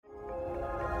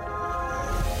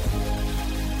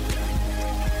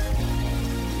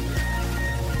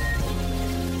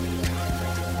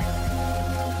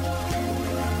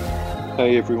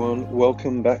Hey everyone,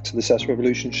 welcome back to the SaaS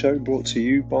Revolution show brought to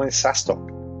you by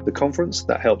SaaStock, the conference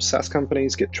that helps SaaS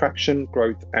companies get traction,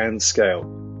 growth, and scale.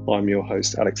 I'm your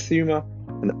host, Alex Thuma,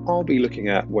 and I'll be looking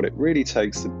at what it really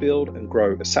takes to build and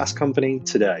grow a SaaS company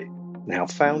today, and how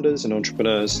founders and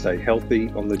entrepreneurs stay healthy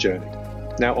on the journey.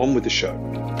 Now on with the show.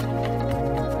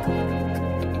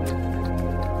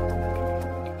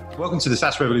 Welcome to the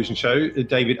SaaS Revolution show,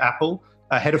 David Apple,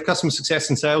 Head of Customer Success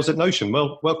and Sales at Notion.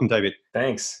 Well, welcome, David.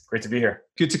 Thanks. Great to be here.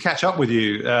 Good to catch up with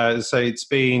you. So it's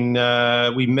been,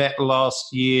 we met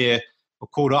last year, or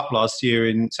caught up last year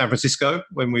in San Francisco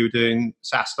when we were doing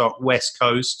SaaStock West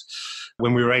Coast,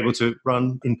 when we were able to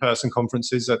run in-person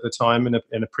conferences at the time in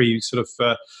a pre sort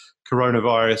of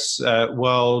coronavirus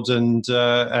world, and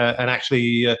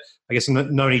actually, I guess,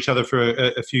 known each other for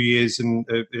a few years, and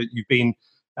you've been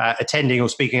attending or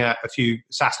speaking at a few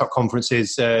SaaStock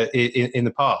conferences in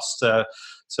the past.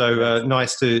 So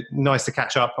nice to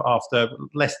catch up after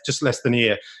less than a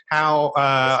year. How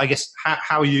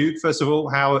are you, first of all?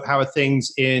 How are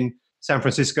things in San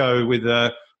Francisco with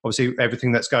obviously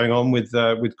everything that's going on with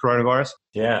coronavirus?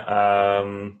 Yeah,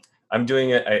 I'm doing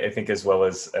it, I think, as well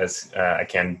as I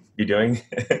can be doing.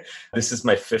 This is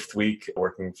my 5th week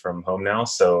working from home now,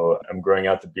 so I'm growing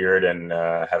out the beard and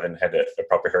haven't had a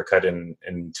proper haircut in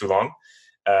too long.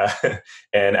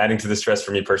 And adding to the stress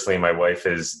for me personally, my wife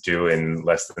is due in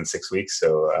less than 6 weeks,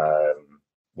 so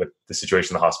with the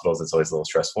situation in the hospitals, it's always a little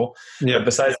stressful. Yeah. But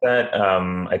besides that,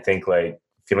 I think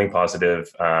feeling positive.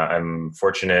 I'm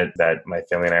fortunate that my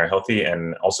family and I are healthy,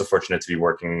 and also fortunate to be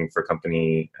working for a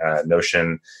company,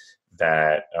 Notion,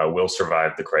 that will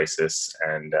survive the crisis.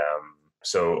 And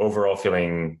so overall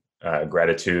feeling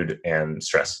gratitude and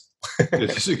stress.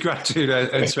 Gratitude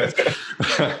and stress.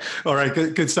 All right,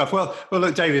 good stuff. Well,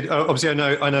 look, David. Obviously,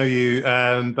 I know you,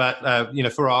 but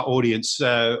for our audience,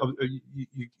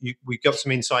 we got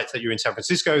some insights that you're in San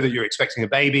Francisco, that you're expecting a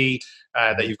baby,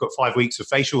 that you've got 5 weeks of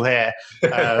facial hair.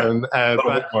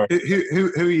 But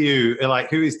who are you?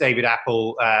 Who is David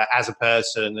Apple as a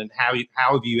person, and how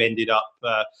have you ended up,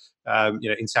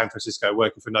 in San Francisco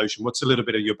working for Notion? What's a little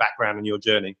bit of your background and your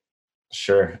journey?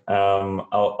 Sure.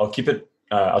 I'll keep it.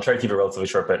 I'll try to keep it relatively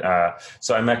short, but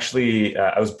so I'm actually,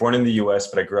 I was born in the US,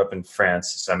 but I grew up in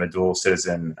France, so I'm a dual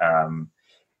citizen.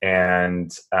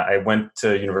 And I went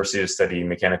to university to study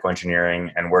mechanical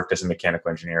engineering and worked as a mechanical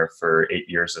engineer for 8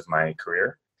 years of my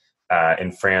career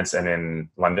in France and in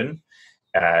London.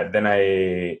 Then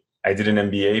I did an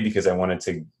MBA because I wanted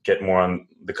to get more on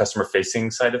the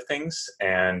customer-facing side of things.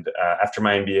 And after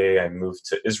my MBA, I moved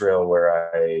to Israel,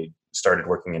 where I started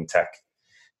working in tech.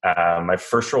 My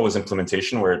first role was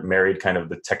implementation, where it married kind of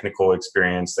the technical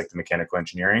experience, like the mechanical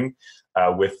engineering,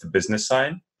 with the business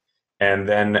side. And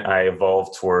then I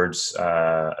evolved towards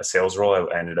a sales role.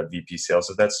 I ended up VP sales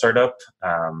of that startup.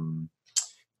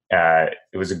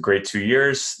 It was a great 2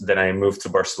 years. Then I moved to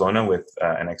Barcelona with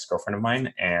an ex-girlfriend of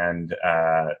mine, and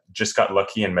just got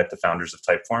lucky and met the founders of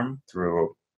Typeform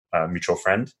through a mutual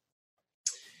friend.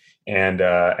 And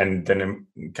then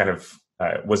kind of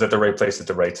was at the right place at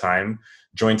the right time.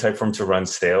 Joined Typeform to run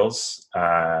sales.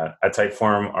 At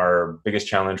Typeform, our biggest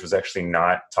challenge was actually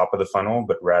not top of the funnel,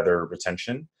 but rather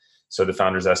retention. So the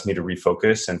founders asked me to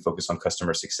refocus and focus on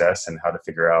customer success and how to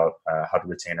figure out how to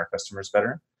retain our customers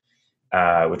better,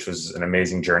 which was an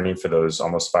amazing journey for those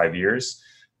almost 5 years.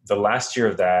 The last year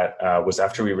of that was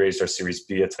after we raised our Series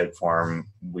B at Typeform.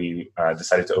 We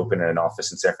decided to open an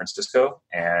office in San Francisco,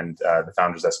 and the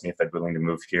founders asked me if I'd be willing to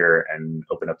move here and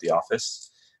open up the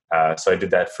office. So I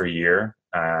did that for a year.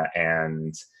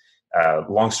 And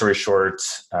long story short,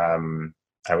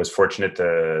 I was fortunate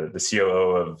the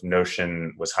COO of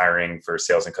Notion was hiring for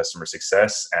sales and customer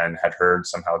success and had heard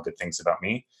somehow good things about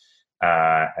me,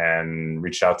 and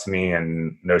reached out to me,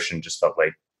 and Notion just felt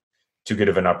like too good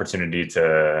of an opportunity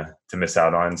to miss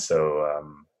out on. So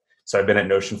I've been at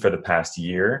Notion for the past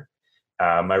year.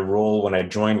 My role when I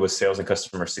joined was sales and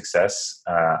customer success.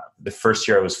 The first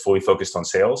year I was fully focused on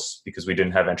sales because we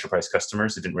didn't have enterprise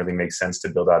customers. It didn't really make sense to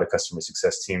build out a customer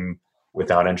success team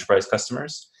without enterprise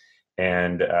customers.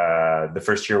 And the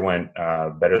first year went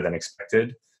better than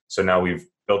expected. So now we've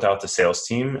built out the sales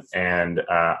team, and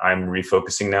I'm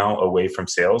refocusing now away from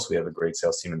sales. We have a great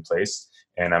sales team in place,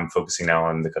 and I'm focusing now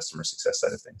on the customer success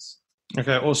side of things.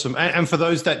 Okay, awesome. And for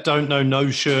those that don't know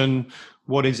Notion,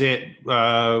 what is it?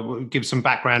 Give some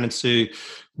background into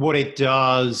what it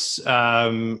does,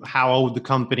 how old the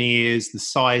company is, the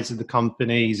size of the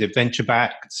company, is it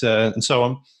venture-backed, and so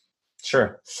on?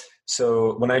 Sure.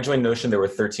 So when I joined Notion, there were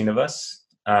 13 of us.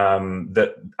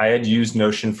 That I had used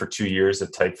Notion for 2 years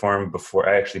at Typeform before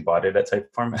I actually bought it at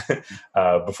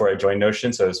Typeform, before I joined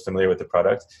Notion. So I was familiar with the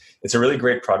product. It's a really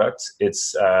great product.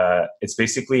 It's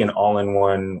basically an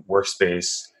all-in-one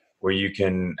workspace where you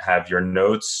can have your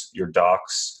notes, your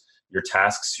docs, your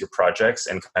tasks, your projects,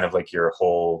 and kind of like your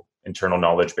whole internal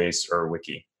knowledge base or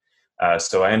wiki.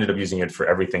 So I ended up using it for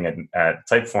everything at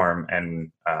Typeform,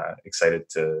 and excited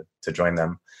to join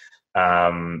them.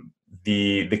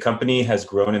 The company has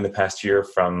grown in the past year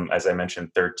from, as I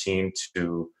mentioned, 13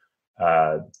 to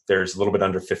there's a little bit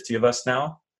under 50 of us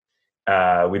now.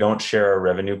 We don't share our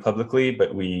revenue publicly,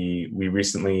 but we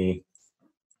recently,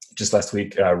 just last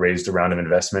week, raised a round of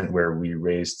investment where we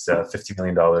raised $50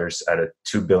 million at a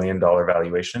 $2 billion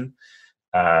valuation.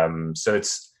 So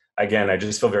it's, again, I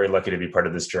just feel very lucky to be part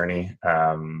of this journey.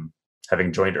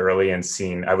 Having joined early and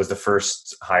seen, I was the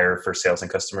first hire for sales and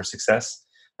customer success,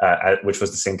 which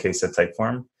was the same case at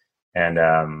Typeform.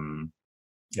 And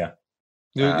yeah.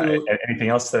 Anything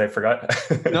else that I forgot?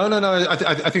 No.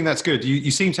 I think that's good.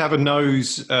 You seem to have a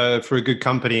nose for a good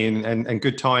company and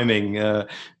good timing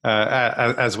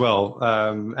as well.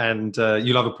 And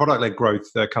you love a product-led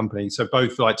growth company. So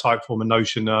both like Typeform and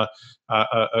Notion are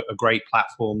great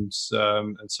platforms,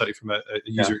 and certainly from a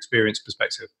user experience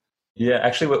perspective. Yeah,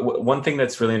 actually, one thing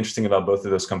that's really interesting about both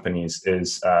of those companies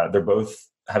is they're both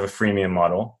have a freemium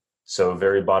model. So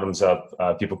very bottoms up,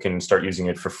 people can start using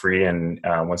it for free. And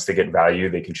once they get value,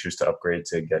 they can choose to upgrade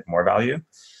to get more value.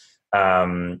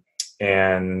 And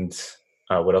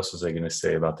what else was I going to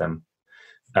say about them?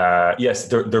 Yes,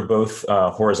 they're both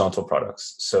horizontal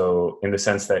products. So in the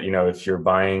sense that, if you're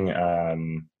buying, I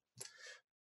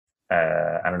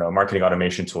don't know, a marketing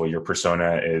automation tool, your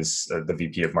persona is the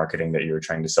VP of marketing that you're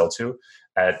trying to sell to.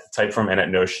 At Typeform and at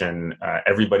Notion,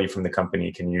 everybody from the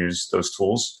company can use those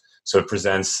tools. So it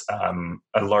presents a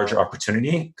larger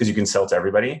opportunity because you can sell to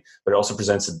everybody, but it also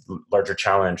presents a larger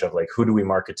challenge of like, who do we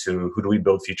market to? Who do we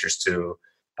build features to?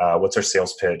 What's our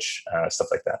sales pitch? Stuff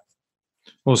like that.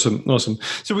 Awesome.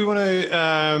 So we want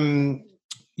to,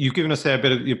 you've given us there a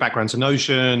bit of your background to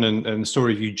Notion and the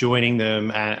story of you joining them,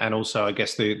 and also, I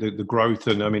guess, the growth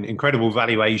and, incredible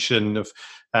valuation of,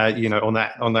 on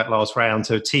that last round,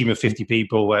 to a team of 50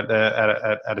 people at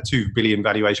a $2 billion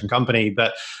valuation company.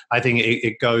 But I think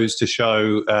it goes to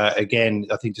show, again,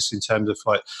 I think just in terms of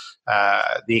like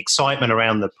the excitement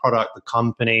around the product, the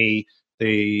company,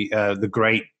 the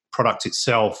great product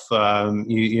itself,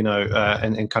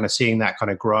 and kind of seeing that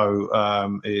kind of grow.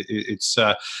 It's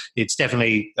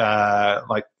definitely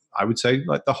like, I would say,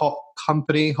 like the hot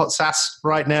company, hot SaaS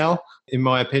right now, in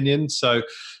my opinion. So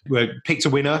we picked a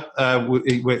winner.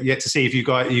 We're yet to see if you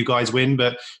guys win,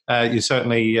 but you're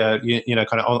certainly kind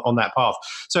of on that path.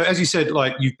 So as you said,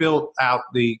 like, you've built out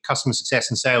the customer success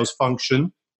and sales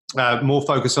function, more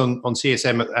focus on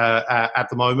CSM at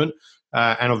the moment,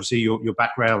 and obviously your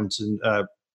background and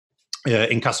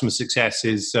in customer success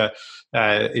is second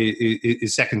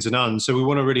to none. So we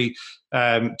want to really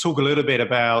talk a little bit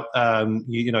about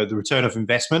the return of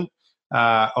investment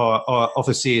of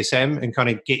a CSM, and kind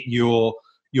of get your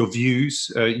views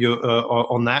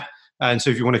on that. And so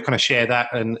if you want to kind of share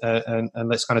that, and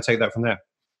let's kind of take that from there.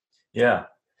 Yeah,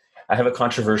 I have a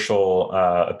controversial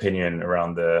opinion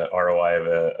around the ROI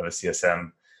of a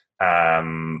CSM. I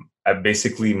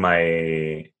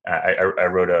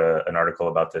wrote an article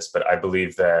about this, but I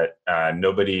believe that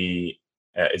nobody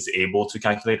is able to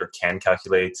calculate or can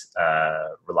calculate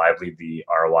reliably the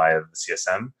ROI of the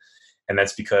CSM. And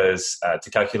that's because to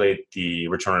calculate the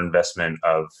return on investment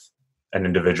of an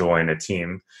individual in a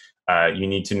team, you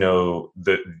need to know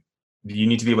you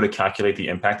need to be able to calculate the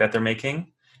impact that they're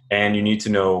making, and you need to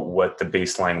know what the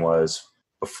baseline was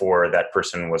before that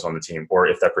person was on the team, or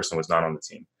if that person was not on the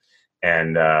team.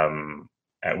 And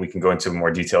we can go into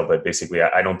more detail, but basically,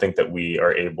 I don't think that we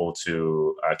are able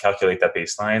to calculate that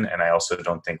baseline, and I also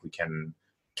don't think we can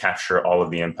capture all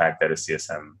of the impact that a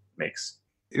CSM makes.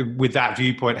 With that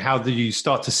viewpoint, how do you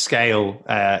start to scale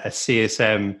a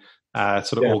CSM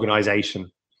sort of organization?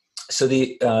 So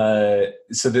the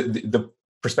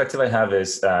perspective I have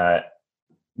is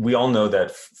we all know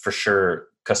that for sure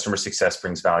customer success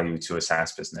brings value to a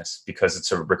SaaS business because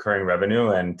it's a recurring revenue,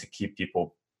 and to keep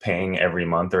people paying every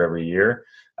month or every year,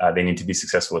 they need to be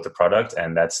successful with the product,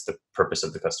 and that's the purpose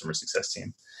of the customer success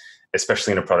team,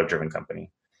 especially in a product-driven company.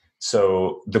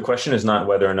 So the question is not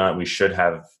whether or not we should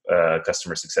have a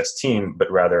customer success team, but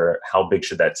rather how big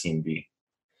should that team be?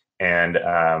 And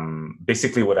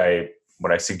basically what I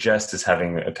suggest is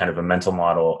having a kind of a mental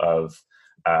model of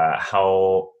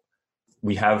how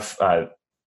we have a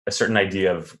certain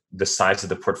idea of the size of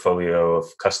the portfolio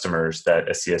of customers that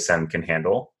a CSM can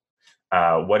handle.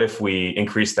 What if we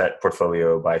increase that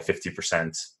portfolio by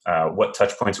 50%? What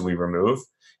touch points would we remove?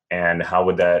 And how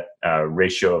would that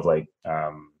ratio of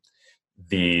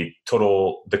the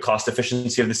cost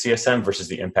efficiency of the CSM versus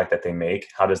the impact that they make,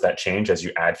 how does that change as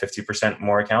you add 50%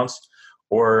 more accounts,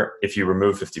 or if you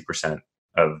remove 50%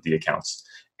 of the accounts?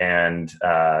 And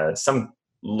some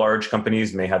large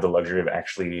companies may have the luxury of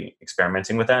actually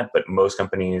experimenting with that, but most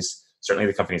companies, certainly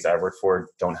the companies I work for,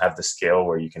 don't have the scale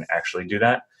where you can actually do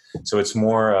that. So it's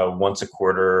more once a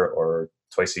quarter or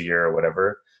twice a year or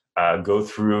whatever, go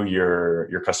through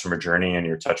your customer journey and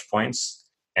your touch points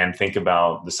and think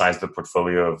about the size of the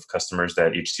portfolio of customers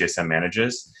that each CSM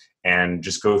manages, and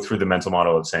just go through the mental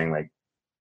model of saying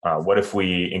what if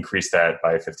we increase that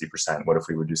by 50%? What if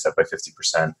we reduce that by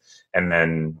 50%? And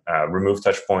then remove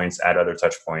touch points, add other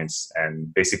touch points,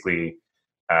 and basically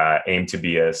aim to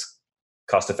be as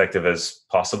cost effective as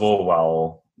possible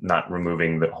while not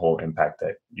removing the whole impact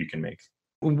that you can make.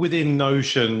 Within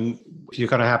Notion, if you're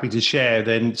kind of happy to share,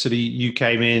 then so you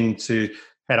came in to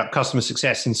head up customer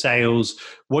success and sales.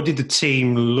 What did the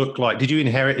team look like? Did you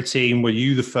inherit a team? Were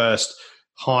you the first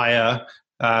hire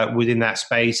within that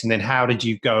space? And then how did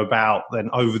you go about then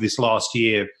over this last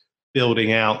year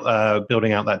building out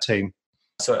that team?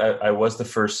 So I was the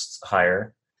first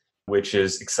hire, which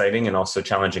is exciting and also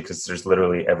challenging because there's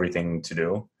literally everything to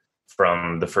do,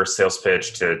 from the first sales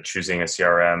pitch to choosing a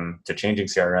CRM to changing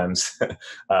CRMs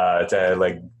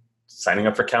to signing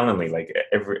up for Calendly,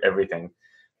 everything.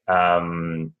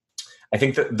 I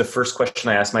think that the first question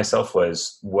I asked myself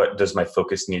was, what does my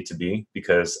focus need to be?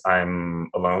 Because I'm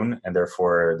alone and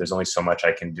therefore there's only so much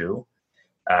I can do.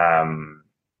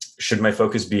 Should my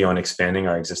focus be on expanding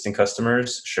our existing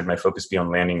customers? Should my focus be on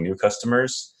landing new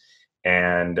customers?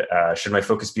 And should my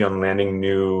focus be on landing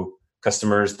new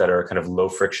customers that are kind of low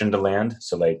friction to land?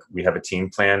 So we have a team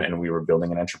plan and we were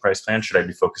building an enterprise plan. Should I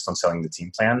be focused on selling the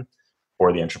team plan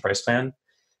or the enterprise plan?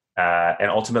 And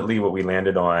ultimately what we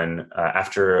landed on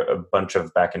after a bunch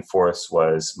of back and forths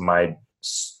was my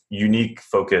unique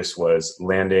focus was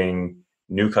landing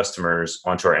new customers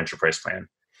onto our enterprise plan.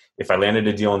 If I landed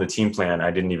a deal on the team plan, I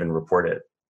didn't even report it.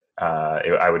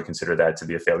 I would consider that to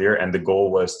be a failure. And the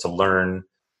goal was to learn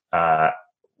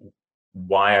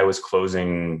why I was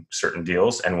closing certain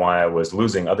deals and why I was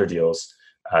losing other deals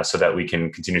so that we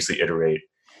can continuously iterate.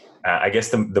 I guess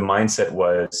the mindset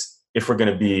was, if we're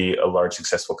going to be a large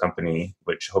successful company,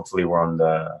 which hopefully we're on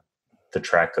the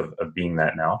track of being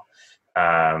that now,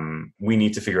 we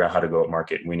need to figure out how to go up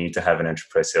market. We need to have an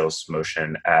enterprise sales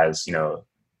motion, as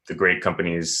the great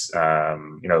companies,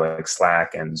 like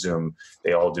Slack and Zoom,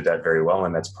 they all do that very well.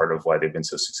 And that's part of why they've been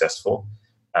so successful.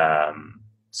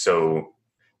 So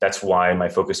that's why my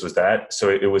focus was that. So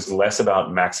it was less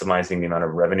about maximizing the amount of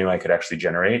revenue I could actually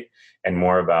generate and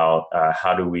more about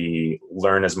how do we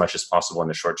learn as much as possible in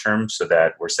the short term so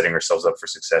that we're setting ourselves up for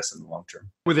success in the long term.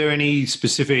 Were there any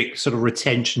specific sort of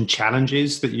retention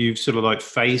challenges that you've sort of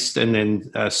faced and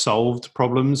then solved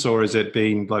problems? Or has it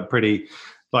been pretty,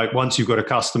 once you've got a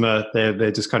customer,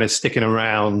 they're just kind of sticking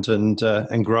around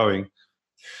and growing?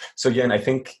 So again, I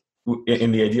think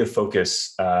in the idea of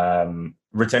focus,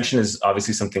 retention is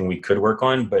obviously something we could work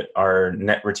on, but our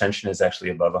net retention is actually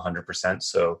above 100%.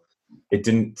 So it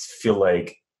didn't feel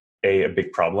like a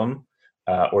big problem,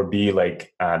 or B,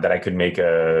 that I could make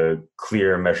a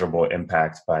clear, measurable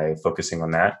impact by focusing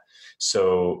on that.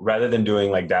 So rather than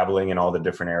doing dabbling in all the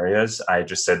different areas, I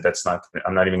just said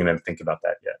I'm not even going to think about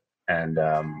that yet. And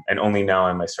only now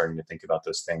am I starting to think about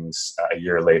those things a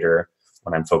year later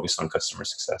when I'm focused on customer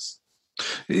success.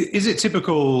 Is it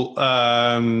typical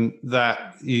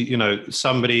that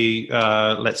somebody,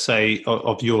 let's say,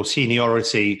 of your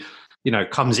seniority,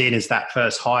 comes in as that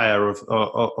first hire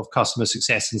of customer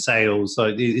success and sales? So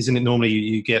isn't it normally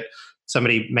you get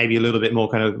somebody maybe a little bit more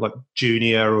kind of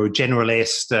junior or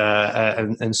generalist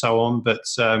and so on? But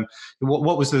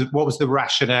what was the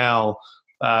rationale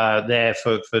there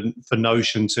for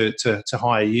Notion to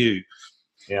hire you?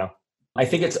 Yeah, I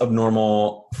think it's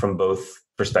abnormal from both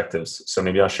perspectives. So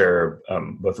maybe I'll share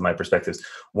both of my perspectives.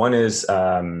 One is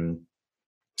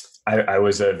I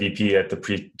was a VP at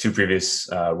the two previous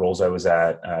roles I was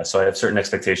at. So I have certain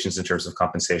expectations in terms of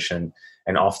compensation,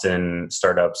 and often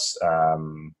startups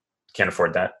can't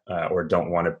afford that or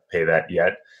don't want to pay that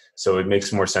yet. So it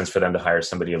makes more sense for them to hire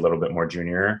somebody a little bit more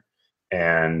junior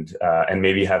and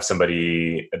maybe have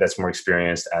somebody that's more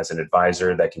experienced as an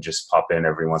advisor that can just pop in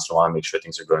every once in a while and make sure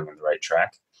things are going on the right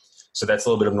track. So that's a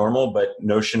little bit of normal, but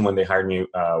Notion, when they hired me,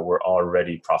 were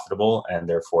already profitable and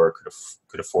therefore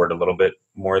could afford a little bit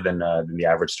more than the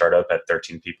average startup at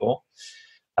 13 people.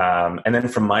 And then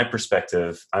from my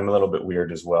perspective, I'm a little bit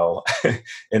weird as well,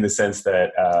 in the sense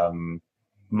that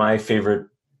my favorite,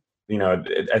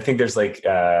 I think there's like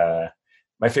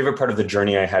my favorite part of the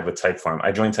journey I had with Typeform.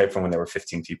 I joined Typeform when there were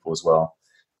 15 people as well.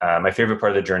 My favorite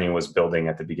part of the journey was building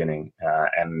at the beginning.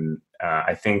 And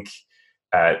I think,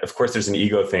 of course, there's an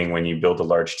ego thing when you build a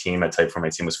large team. At Typeform, my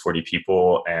team was 40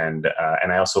 people. And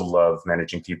I also love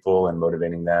managing people and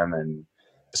motivating them. And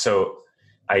so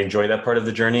I enjoy that part of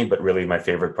the journey, but really my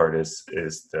favorite part is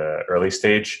the early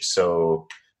stage. So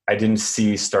I didn't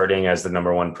see starting as the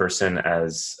number one person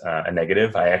as a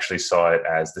negative. I actually saw it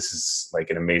as this is like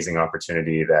an amazing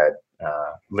opportunity that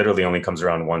literally only comes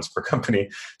around once per company.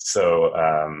 So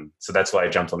that's why I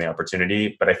jumped on the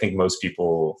opportunity. But I think most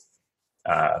people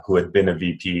who had been a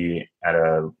VP at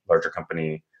a larger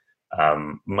company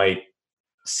might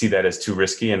see that as too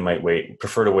risky and might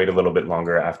prefer to wait a little bit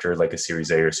longer after like a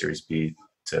Series A or Series B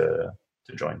to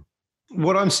join.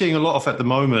 What I'm seeing a lot of at the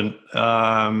moment,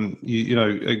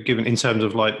 given in terms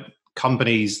of like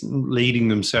companies leading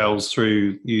themselves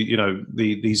through,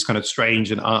 these kind of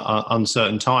strange and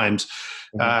uncertain times,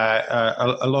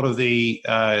 a lot of the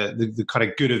kind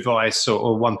of good advice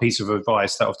or one piece of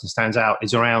advice that often stands out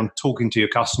is around talking to your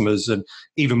customers, and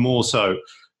even more so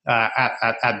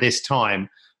at this time.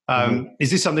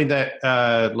 Is this something that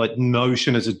like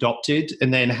Notion has adopted?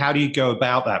 And then how do you go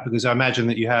about that? Because I imagine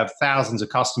that you have thousands of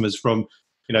customers from,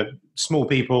 small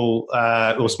people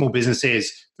or small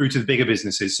businesses through to the bigger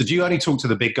businesses. So do you only talk to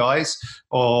the big guys,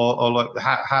 or like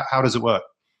how does it work?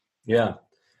 Yeah.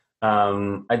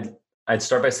 I'd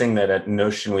start by saying that at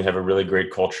Notion, we have a really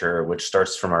great culture, which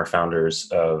starts from our founders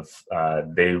of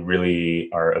they really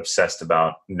are obsessed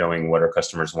about knowing what our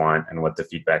customers want and what the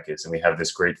feedback is. And we have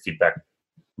this great feedback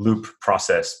loop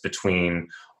process between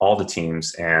all the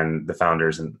teams and the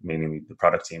founders, and mainly the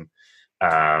product team,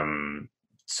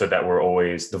 so that we're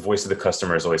always, the voice of the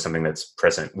customer is always something that's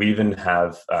present. We even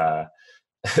have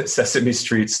Sesame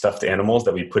Street stuffed animals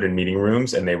that we put in meeting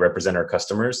rooms, and they represent our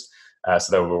customers,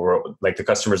 so that we're like, the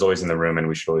customer's always in the room and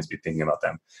we should always be thinking about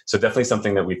them. So definitely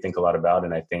something that we think a lot about.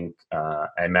 And I think, I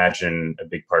imagine a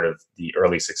big part of the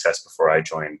early success before I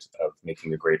joined of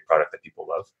making a great product that people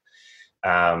love.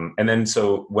 And then,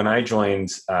 so when I joined,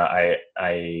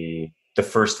 the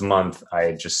first month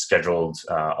I just scheduled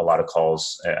a lot of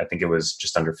calls. I think it was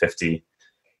just under 50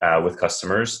 with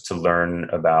customers to learn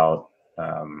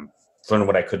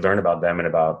what I could learn about them and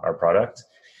about our product.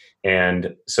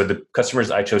 And so the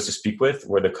customers I chose to speak with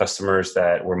were the customers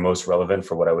that were most relevant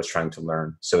for what I was trying to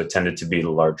learn. So it tended to be the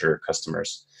larger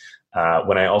customers.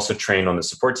 When I also trained on the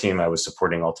support team, I was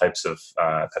supporting all types of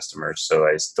customers. So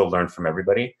I still learned from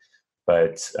everybody.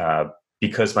 But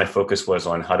because my focus was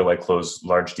on how do I close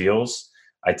large deals,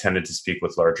 I tended to speak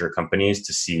with larger companies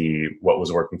to see what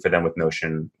was working for them with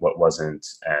Notion, what wasn't,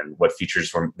 and what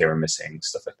features they were missing,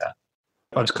 stuff like that.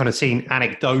 I've just kind of seen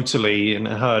anecdotally and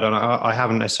heard, and I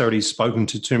haven't necessarily spoken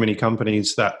to too many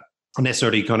companies that are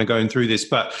necessarily kind of going through this,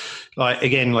 but like,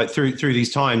 again, like through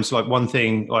these times, like one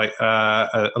thing like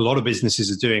a lot of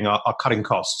businesses are doing are cutting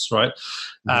costs, right?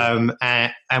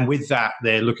 And with that,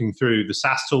 they're looking through the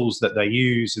SaaS tools that they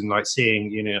use and like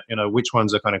seeing, which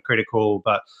ones are kind of critical,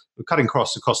 but we're cutting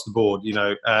costs across the board,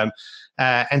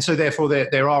 and so therefore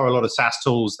there are a lot of SaaS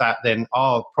tools that then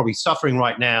are probably suffering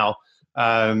right now,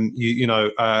 a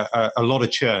lot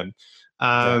of churn,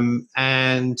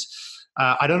 and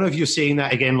I don't know if you're seeing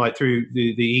that again, like through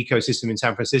the ecosystem in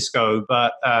San Francisco,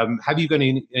 but have you got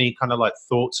any kind of like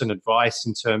thoughts and advice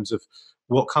in terms of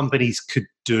what companies could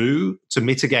do to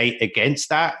mitigate against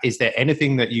that? Is there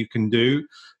anything that you can do?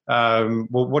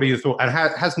 What are your thoughts? And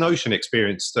has Notion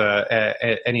experienced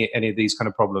any of these kind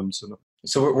of problems?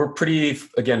 So we're pretty,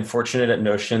 again, fortunate at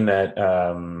Notion that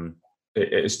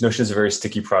Notion is a very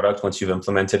sticky product. Once you've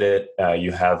implemented it,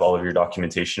 you have all of your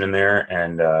documentation in there,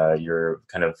 and you're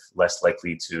kind of less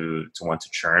likely to want to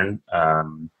churn.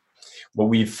 What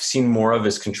we've seen more of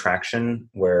is contraction,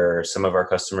 where some of our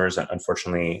customers,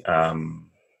 unfortunately,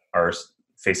 are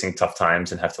facing tough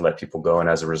times and have to let people go, and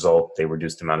as a result, they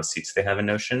reduce the amount of seats they have in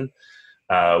Notion.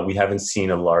 We haven't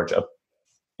seen a large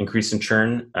increase in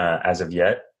churn as of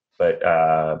yet, but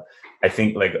I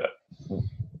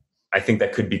think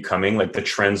that could be coming. Like, the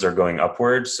trends are going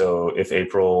upward. So if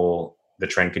the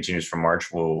trend continues from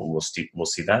March, we'll see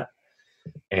that.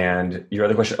 And your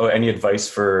other question, any advice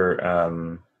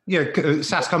for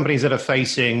SaaS companies that are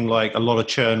facing like a lot of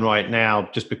churn right now,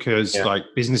 just because like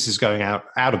business is going out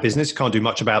of business, can't do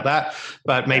much about that,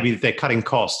 but maybe they're cutting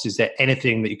costs. Is there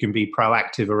anything that you can be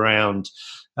proactive around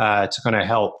to kind of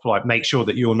help, like make sure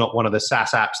that you're not one of the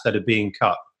SaaS apps that are being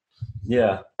cut?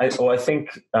 Yeah, I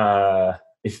think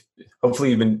if hopefully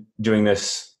you've been doing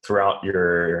this throughout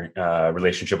your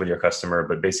relationship with your customer,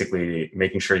 but basically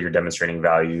making sure you're demonstrating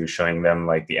value, showing them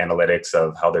like the analytics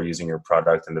of how they're using your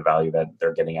product and the value that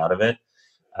they're getting out of it.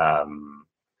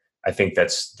 I think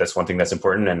that's one thing that's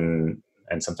important,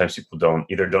 and sometimes people don't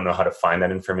know how to find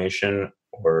that information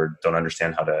or don't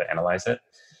understand how to analyze it.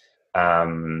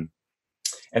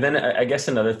 And then I guess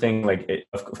another thing, like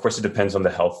of course, it depends on the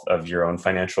health of your own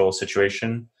financial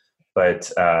situation,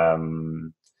 but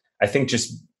I think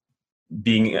just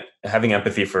having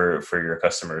empathy for your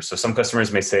customers. So some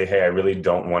customers may say, "Hey, I really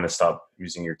don't want to stop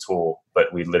using your tool,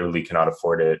 but we literally cannot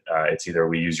afford it. It's either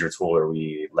we use your tool or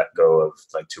we let go of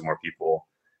like 2 more people."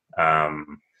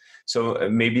 So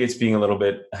maybe it's being a little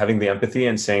bit having the empathy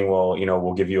and saying, well,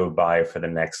 we'll give you a buy for the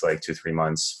next like 2-3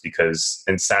 months, because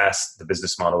in SaaS, the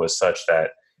business model is such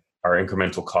that our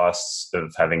incremental costs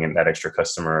of having that extra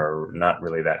customer are not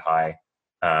really that high.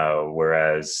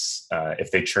 Whereas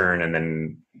if they churn and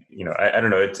then, I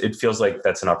don't know, it feels like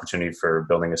that's an opportunity for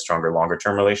building a stronger, longer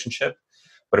term relationship.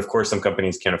 But of course, some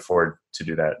companies can't afford to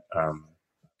do that.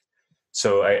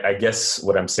 So I guess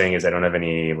what I'm saying is I don't have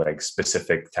any like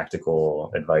specific tactical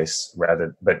advice,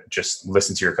 but just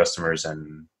listen to your customers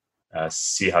and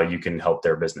see how you can help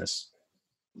their business.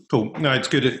 Cool. No, it's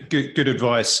good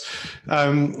advice.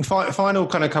 Final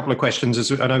kind of couple of questions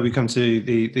as I know we come to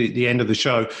the end of the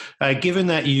show. Given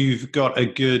that you've got a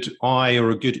good eye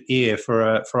or a good ear for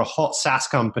a hot SaaS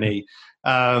company,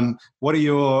 what are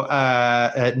your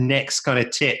next kind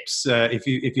of tips, if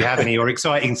you have any, or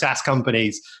exciting SaaS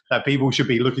companies that people should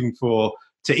be looking for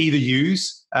to either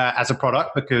use as a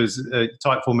product, because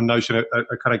Typeform and Notion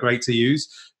are kind of great to use,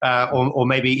 or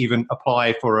maybe even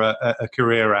apply for a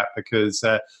career app, because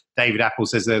David Apple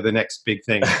says they're the next big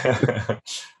thing.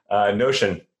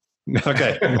 Notion.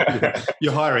 Okay.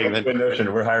 You're hiring then.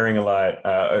 Notion. We're hiring a lot.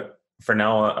 For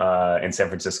now in San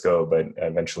Francisco, but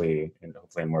eventually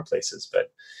hopefully in more places.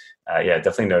 But yeah,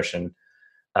 definitely Notion.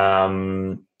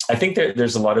 I think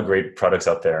there's a lot of great products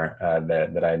out there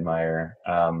that I admire.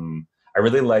 I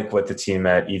really like what the team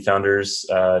at eFounders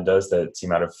does, the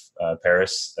team out of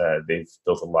Paris. They've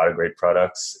built a lot of great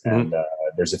products, and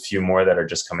there's a few more that are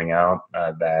just coming out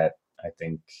that I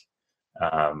think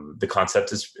the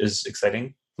concept is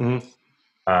exciting.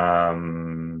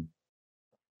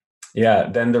 Yeah,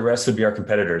 then the rest would be our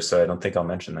competitors, so I don't think I'll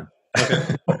mention them.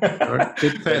 Okay. All right.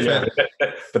 Fair.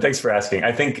 But thanks for asking.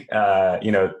 I think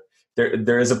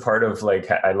there is a part of like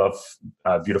I love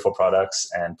beautiful products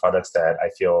and products that I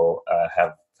feel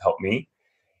have helped me,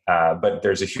 but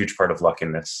there's a huge part of luck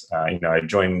in this. I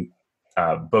joined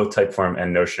both Typeform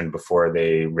and Notion before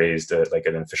they raised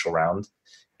an official round,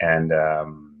 and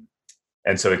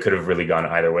so it could have really gone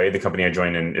either way. The company I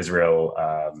joined in Israel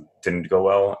didn't go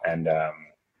well, and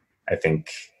I think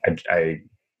I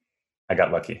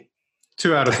got lucky.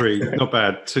 2 out of 3, not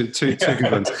bad. Two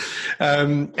good ones.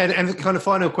 And the kind of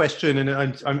final question, and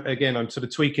I'm sort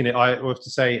of tweaking it. I have to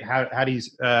say, how do you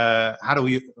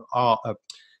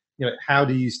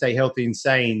stay healthy and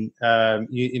sane?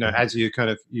 As you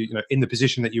kind of in the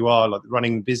position that you are, like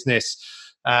running business.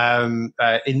 In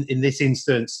this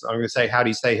instance, I'm going to say, how do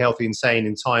you stay healthy and sane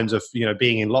in times of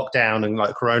being in lockdown and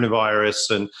like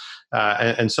coronavirus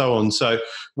and so on? So,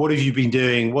 what have you been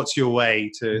doing? What's your way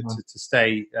to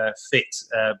stay fit,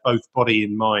 both body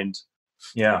and mind?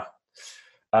 Yeah,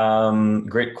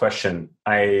 great question.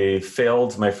 I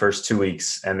failed my first 2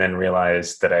 weeks and then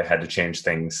realized that I had to change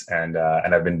things, and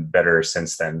I've been better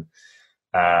since then.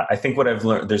 I think what I've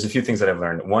learned, there's a few things that I've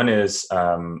learned. One is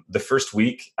the first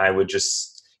week I would just,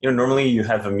 normally you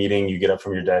have a meeting, you get up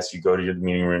from your desk, you go to your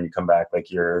meeting room, you come back,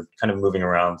 like you're kind of moving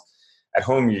around. At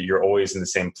home, you're always in the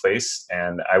same place.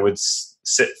 And I would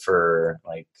sit for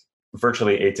like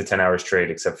virtually 8 to 10 hours straight,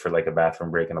 except for like a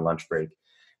bathroom break and a lunch break.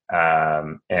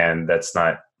 And that's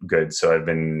not good. So I've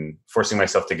been forcing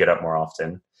myself to get up more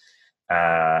often.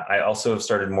 I also have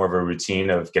started more of a routine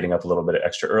of getting up a little bit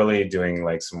extra early, doing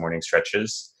like some morning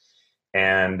stretches.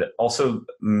 And also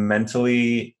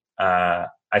mentally, I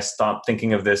stopped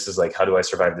thinking of this as like, how do I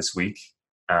survive this week?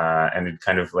 And it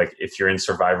kind of like, if you're in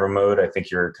survivor mode, I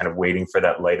think you're kind of waiting for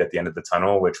that light at the end of the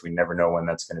tunnel, which we never know when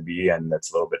that's going to be. And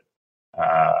that's a little bit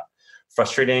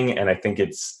frustrating. And I think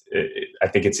it's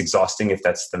exhausting if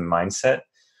that's the mindset.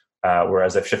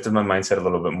 Whereas I've shifted my mindset a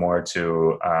little bit more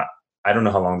to, I don't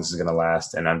know how long this is going to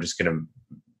last, and I'm just going to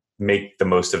make the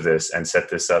most of this and set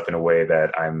this up in a way that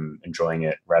I'm enjoying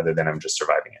it rather than I'm just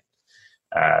surviving it.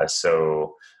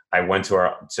 So I went to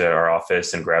our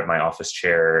office and grabbed my office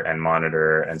chair and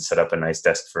monitor and set up a nice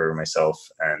desk for myself,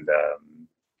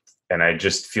 and I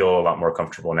just feel a lot more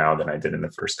comfortable now than I did in the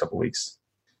first couple of weeks.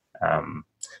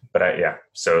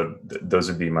 So those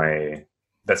would be my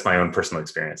that's my own personal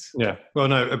experience. Yeah. Well,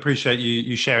 no, appreciate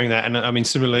you sharing that. And I mean,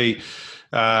 similarly,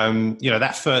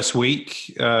 that first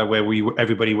week where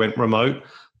everybody went remote,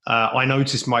 I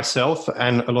noticed myself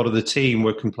and a lot of the team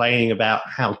were complaining about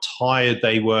how tired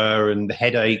they were and the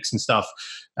headaches and stuff.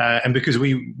 And because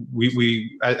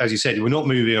we, as you said, we're not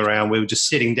moving around, we were just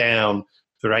sitting down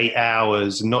for 8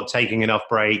 hours and not taking enough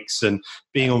breaks and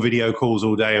being on video calls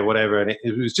all day or whatever. And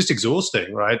it was just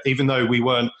exhausting, right? Even though we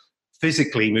weren't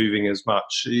physically moving as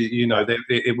much,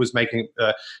 it was making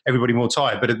everybody more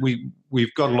tired. But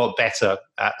we've got a lot better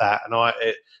at that.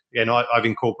 And I've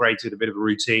incorporated a bit of a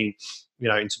routine,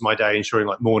 into my day, ensuring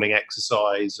like morning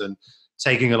exercise and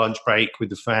taking a lunch break with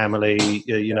the family,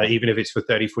 even if it's for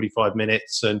 30, 45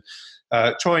 minutes, and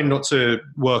trying not to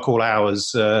work all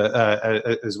hours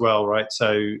as well, right?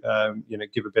 So,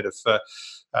 give a bit of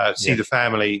see the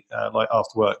family like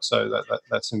after work. So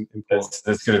that's important.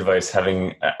 That's good advice.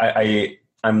 So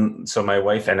my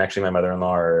wife and actually my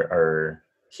mother-in-law are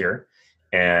here.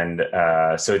 And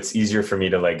so it's easier for me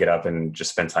to like get up and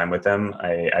just spend time with them.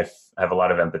 I have a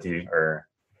lot of empathy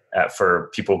for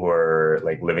people who are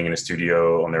like living in a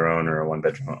studio on their own or a one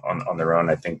bedroom on their own.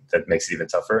 I think that makes it even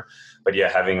tougher. But yeah,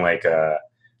 having like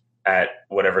at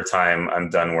whatever time I'm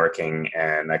done working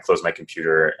and I close my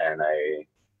computer and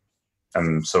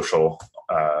I'm social,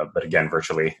 but again,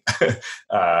 virtually,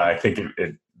 I think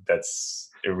that's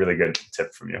a really good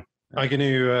tip from you. I'm going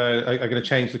to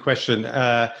change the question.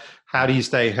 How do you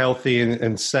stay healthy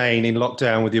and sane in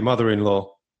lockdown with your mother-in-law?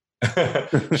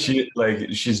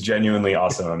 She's genuinely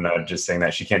awesome. I'm not just saying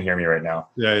that. She can't hear me right now.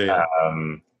 Yeah.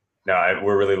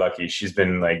 We're really lucky. She's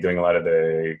been like doing a lot of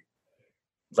the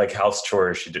like house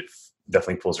chores. She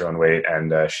definitely pulls her own weight,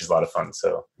 and she's a lot of fun.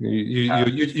 So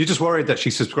you're just worried that she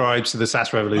subscribes to the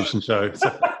SaaS Revolution show.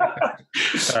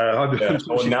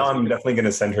 Well, now I'm definitely going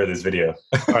to send her this video.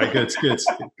 All right,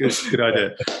 good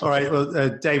idea. All right, well,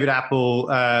 David Apple,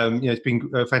 it's been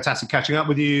fantastic catching up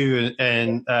with you,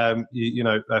 and for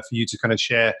you to kind of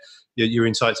share your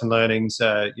insights and learnings,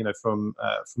 from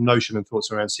Notion and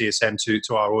thoughts around CSM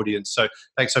to our audience. So,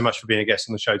 thanks so much for being a guest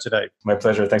on the show today. My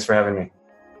pleasure. Thanks for having me.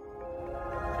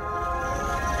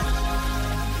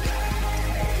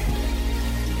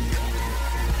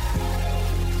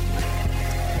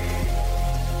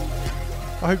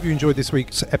 I hope you enjoyed this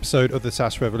week's episode of the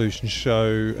SaaS Revolution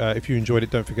show. If you enjoyed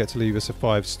it, don't forget to leave us a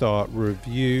 5-star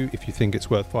review if you think it's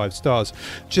worth 5 stars.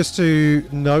 Just to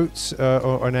note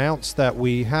or announce that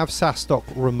we have SaaStock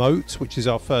Remote, which is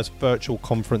our first virtual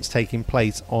conference taking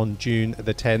place on June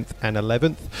the 10th and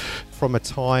 11th. From a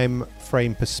time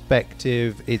frame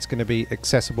perspective, it's going to be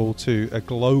accessible to a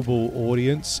global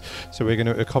audience. So we're going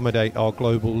to accommodate our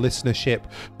global listenership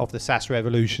of the SaaS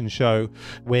Revolution show.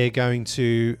 We're going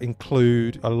to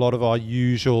include a lot of our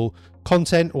usual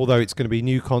content, although it's going to be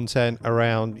new content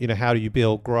around, how do you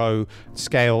build, grow,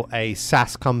 scale a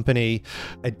SaaS company.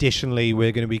 Additionally,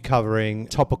 we're going to be covering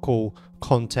topical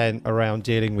content around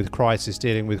dealing with crisis,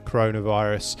 dealing with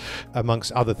coronavirus,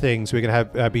 amongst other things. We're going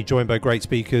to be joined by great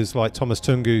speakers like Thomas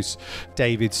Tungus,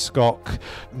 David Scott,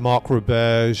 Mark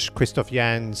Roberge, Christoph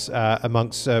Jans,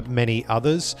 amongst many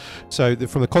others. So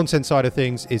from the content side of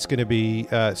things, it's going to be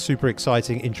super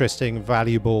exciting, interesting,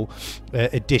 valuable.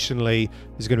 Additionally,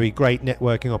 there's going to be great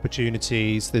networking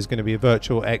opportunities. There's going to be a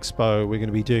virtual expo. We're going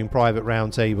to be doing private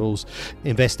roundtables,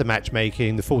 investor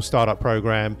matchmaking, the full startup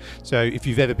program. So if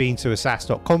you've ever been to a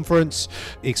SaaStock conference,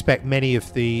 expect many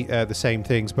of the same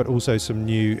things, but also some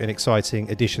new and exciting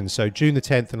additions. So June the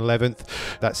 10th and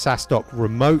 11th, that's SaaStock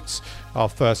Remote, our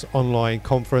first online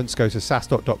conference. Go to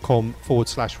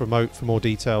saastock.com/remote for more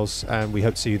details, and we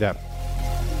hope to see you there.